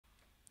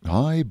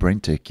Hi,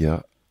 BrenTech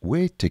here,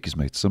 where tech is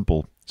made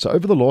simple. So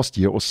over the last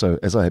year or so,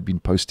 as I have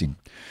been posting,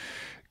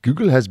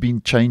 Google has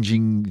been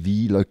changing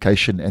the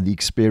location and the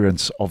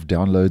experience of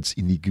downloads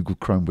in the Google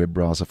Chrome web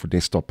browser for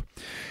desktop.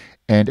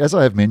 And as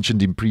I have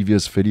mentioned in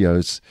previous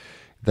videos,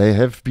 they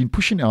have been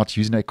pushing out,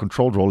 using a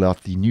controlled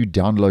rollout, the new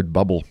download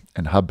bubble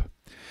and hub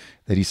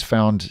that is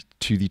found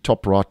to the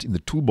top right in the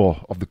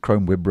toolbar of the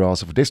Chrome web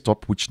browser for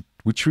desktop, which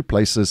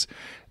replaces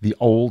the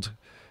old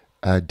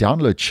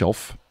download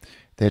shelf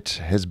that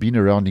has been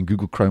around in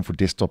Google Chrome for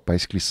desktop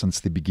basically since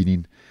the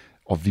beginning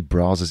of the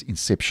browser's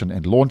inception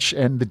and launch.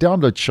 And the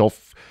download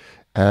shelf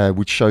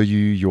would show you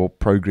your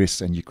progress,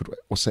 and you could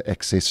also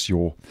access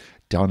your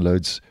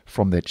downloads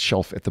from that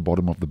shelf at the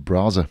bottom of the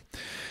browser.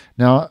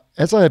 Now,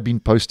 as I have been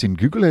posting,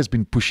 Google has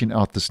been pushing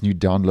out this new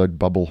download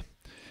bubble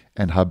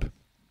and hub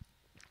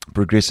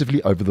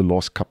progressively over the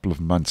last couple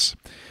of months.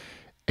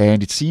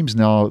 And it seems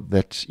now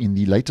that in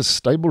the latest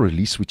stable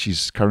release, which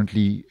is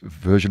currently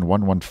version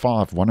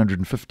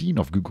 115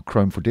 of Google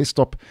Chrome for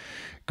desktop,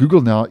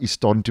 Google now is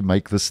starting to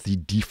make this the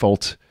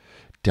default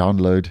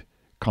download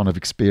kind of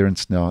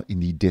experience now in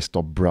the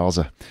desktop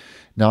browser.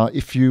 Now,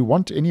 if you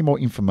want any more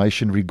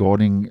information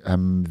regarding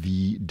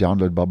the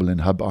download bubble and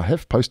hub, I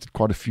have posted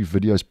quite a few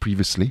videos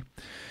previously.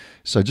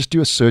 So just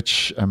do a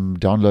search,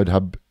 download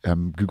hub,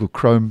 Google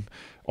Chrome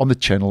on the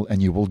channel,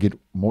 and you will get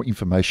more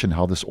information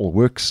how this all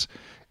works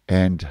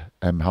and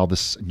how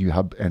this new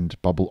hub and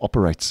bubble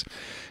operates.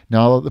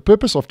 Now, the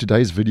purpose of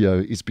today's video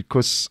is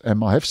because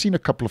I have seen a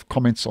couple of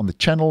comments on the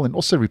channel and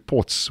also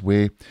reports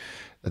where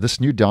this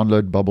new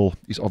download bubble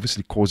is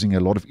obviously causing a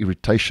lot of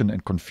irritation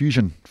and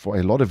confusion for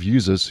a lot of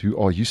users who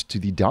are used to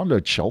the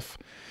download shelf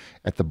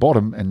at the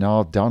bottom, and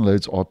now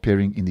downloads are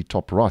appearing in the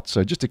top right.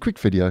 So just a quick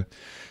video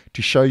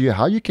to show you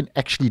how you can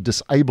actually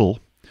disable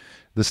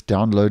this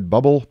download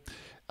bubble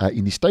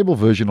in the stable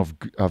version of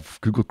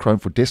Google Chrome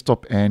for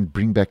desktop and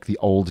bring back the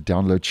old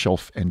download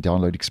shelf and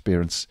download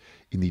experience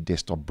in the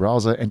desktop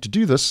browser. And to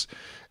do this,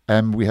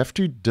 we have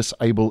to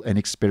disable an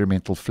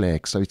experimental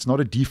flag. So it's not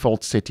a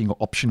default setting or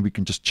option we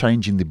can just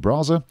change in the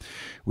browser.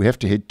 We have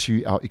to head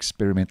to our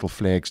experimental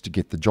flags to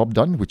get the job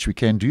done, which we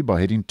can do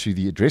by heading to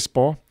the address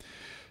bar,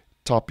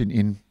 typing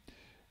in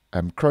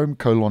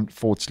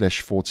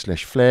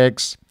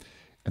chrome://flags,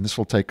 and this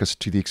will take us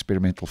to the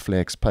experimental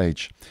flags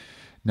page.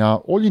 Now,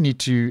 all you need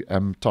to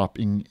type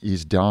in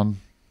is download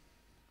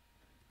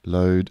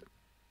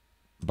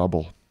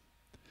bubble.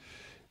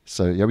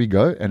 So here we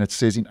go, and it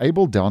says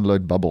enable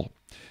download bubble.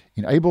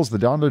 Enables the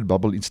download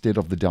bubble instead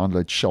of the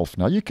download shelf.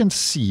 Now you can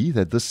see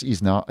that this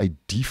is now a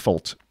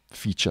default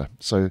feature.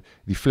 So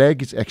the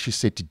flag is actually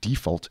set to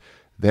default.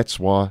 That's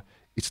why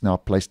it's now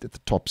placed at the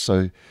top.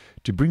 So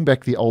to bring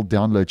back the old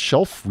download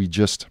shelf, we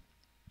just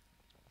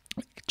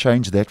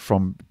change that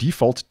from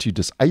default to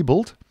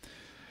disabled.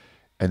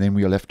 And then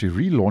we'll have to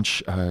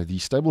relaunch the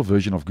stable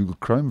version of Google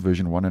Chrome,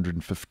 version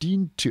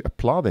 115, to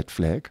apply that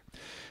flag.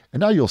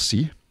 And now you'll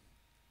see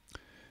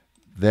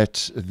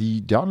that the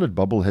download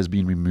bubble has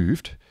been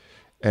removed.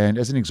 And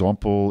as an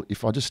example,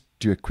 if I just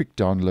do a quick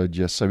download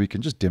here, so we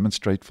can just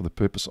demonstrate for the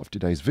purpose of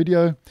today's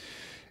video,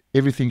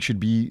 everything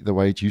should be the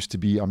way it used to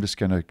be. I'm just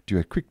going to do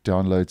a quick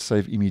download,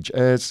 save image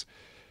as,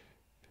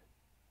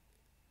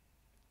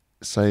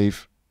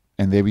 save,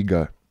 and there we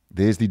go.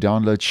 There's the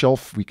download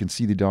shelf. We can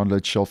see the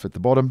download shelf at the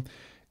bottom,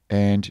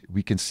 and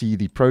we can see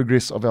the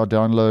progress of our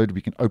download.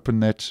 We can open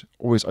that,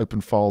 always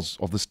open files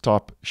of this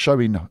type, show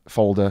in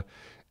folder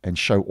and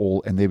show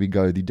all, and there we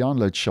go. The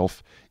download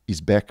shelf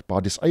is back by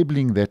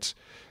disabling that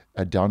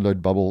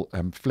download bubble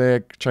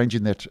flag,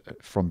 changing that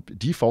from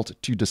default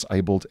to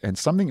disabled. And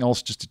something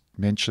else just to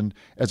mention,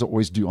 as I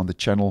always do on the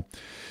channel,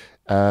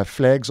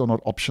 flags are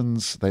not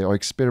options, they are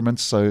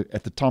experiments. So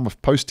at the time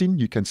of posting,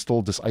 you can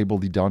still disable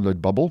the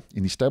download bubble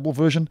in the stable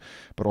version,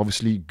 but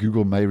obviously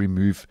Google may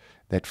remove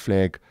that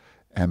flag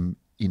in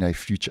a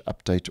future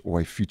update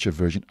or a future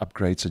version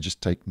upgrade. So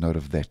just take note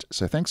of that.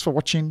 So thanks for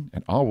watching,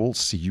 and I will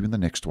see you in the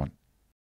next one.